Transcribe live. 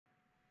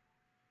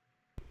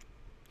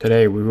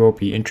Today we will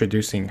be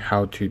introducing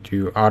how to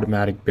do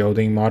automatic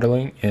building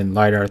modeling in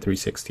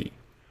LiDAR360.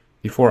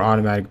 Before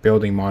automatic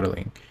building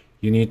modeling,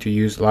 you need to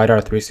use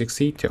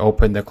LiDAR360 to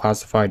open the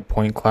classified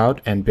point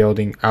cloud and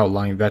building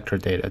outline vector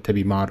data to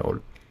be modeled,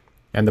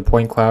 and the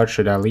point cloud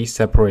should at least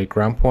separate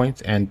ground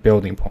points and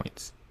building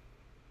points.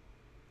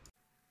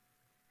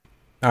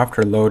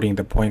 After loading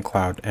the point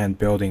cloud and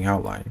building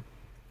outline,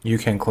 you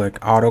can click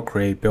Auto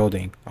Create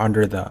Building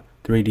under the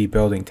 3D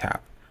Building tab.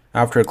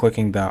 After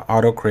clicking the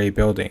Auto Create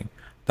Building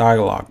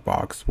dialog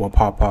box will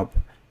pop up,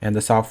 and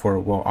the software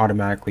will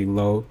automatically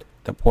load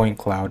the point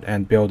cloud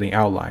and building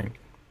outline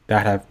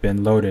that have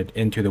been loaded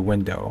into the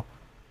window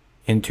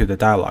into the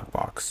dialog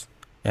box,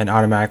 and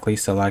automatically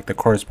select the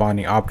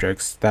corresponding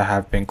objects that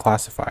have been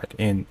classified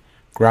in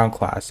ground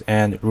class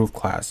and roof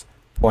class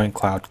point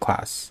cloud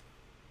class.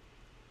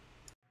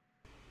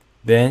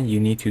 Then you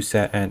need to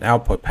set an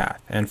output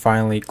path and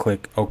finally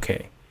click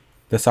OK.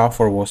 The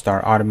software will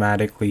start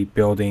automatically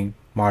building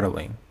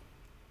modeling.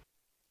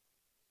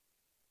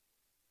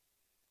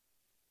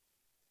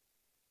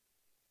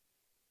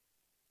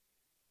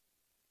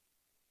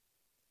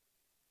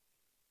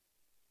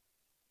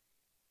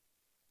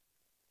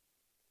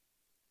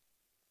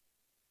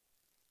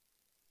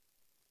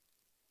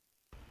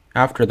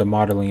 After the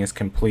modeling is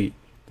complete,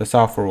 the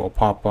software will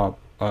pop up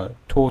a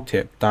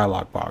tooltip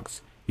dialog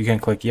box. You can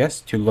click Yes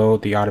to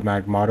load the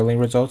automatic modeling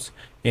results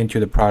into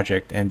the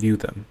project and view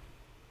them.